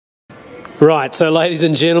Right, so ladies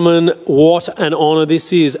and gentlemen, what an honour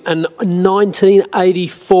this is. A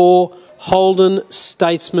 1984 Holden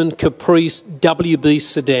Statesman Caprice WB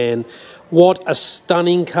sedan. What a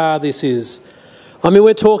stunning car this is. I mean,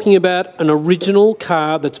 we're talking about an original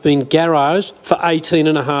car that's been garaged for 18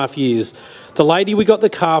 and a half years. The lady we got the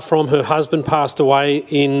car from, her husband passed away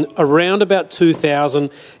in around about 2000.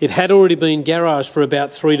 It had already been garaged for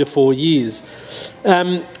about 3 to 4 years.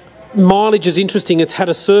 Mileage is interesting. It's had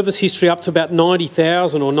a service history up to about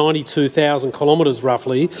 90,000 or 92,000 kilometres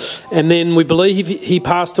roughly. And then we believe he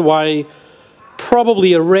passed away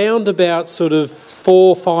probably around about sort of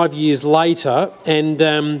 4 or 5 years later.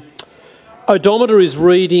 And odometer is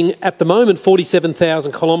reading at the moment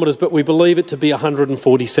 47,000 kilometres, but we believe it to be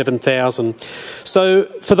 147,000. So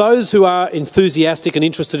for those who are enthusiastic and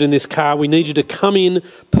interested in this car, we need you to come in,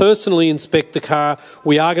 personally inspect the car.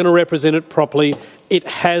 We are going to represent it properly. It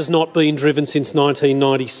has not been driven since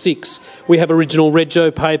 1996. We have original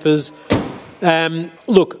rego papers.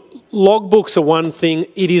 Look, logbooks are one thing.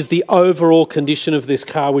 It is the overall condition of this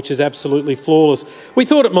car which is absolutely flawless. We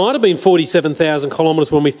thought it might have been 47,000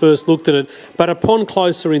 kilometres when we first looked at it, but upon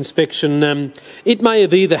closer inspection, it may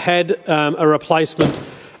have either had a replacement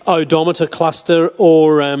odometer cluster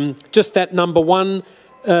or just that number one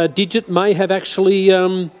digit may have actually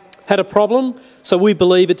had a problem. So we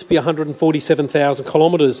believe it to be 147,000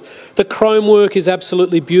 kilometres. The chrome work is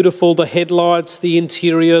absolutely beautiful. The headlights, the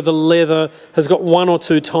interior, the leather has got 1 or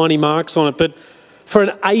 2 tiny marks on it. But for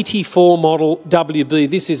an 84 model WB,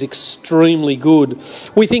 this is extremely good.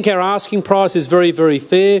 We think our asking price is very, very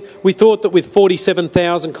fair. We thought that with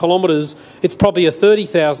 47,000 kilometres, it's probably a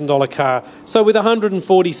 $30,000 car. So with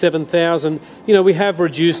 147,000, you know, we have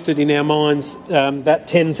reduced it in our minds that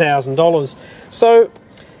 $10,000. So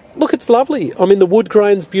look, it's lovely. I mean, the wood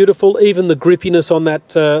grain's beautiful. Even the grippiness on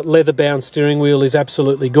that leather-bound steering wheel is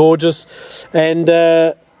absolutely gorgeous. And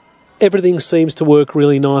everything seems to work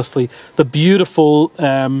really nicely. The beautiful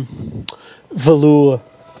velour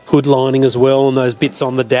hood lining as well, and those bits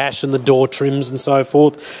on the dash and the door trims and so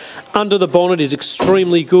forth. Under the bonnet is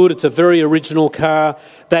extremely good. It's a very original car.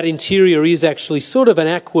 That interior is actually sort of an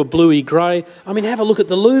aqua bluey grey. I mean, have a look at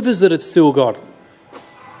the louvers that it's still got.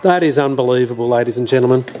 That is unbelievable, ladies and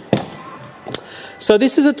gentlemen. So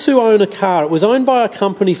this is a 2-owner car. It was owned by a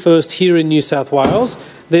company first here in New South Wales.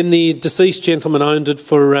 Then the deceased gentleman owned it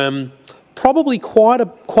for probably quite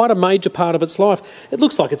a major part of its life. It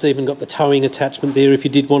looks like it's even got the towing attachment there if you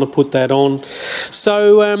did want to put that on.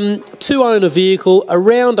 So 2-owner vehicle,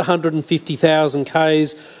 around 150,000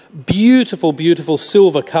 Ks. Beautiful, beautiful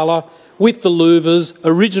silver colour with the louvers,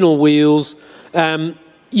 original wheels.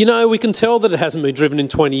 You know, we can tell that it hasn't been driven in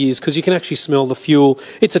 20 years because you can actually smell the fuel.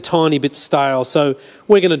 It's a tiny bit stale, so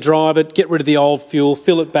we're going to drive it, get rid of the old fuel,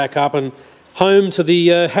 fill it back up and home to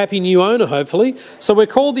the happy new owner, hopefully. So we're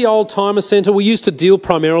called the Oldtimer Centre. We used to deal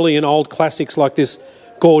primarily in old classics like this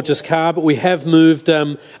gorgeous car, but we have moved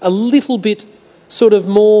a little bit sort of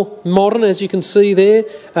more modern, as you can see there.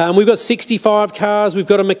 We've got 65 cars, we've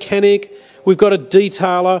got a mechanic, we've got a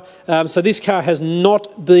detailer. So this car has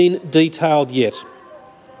not been detailed yet.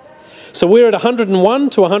 So we're at 101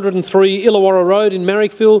 to 103 Illawarra Road in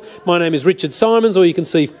Marrickville. My name is Richard Simons, or you can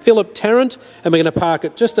see Philip Tarrant, and we're going to park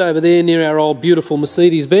it just over there near our old beautiful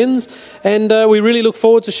Mercedes-Benz. And we really look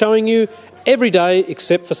forward to showing you every day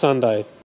except for Sunday.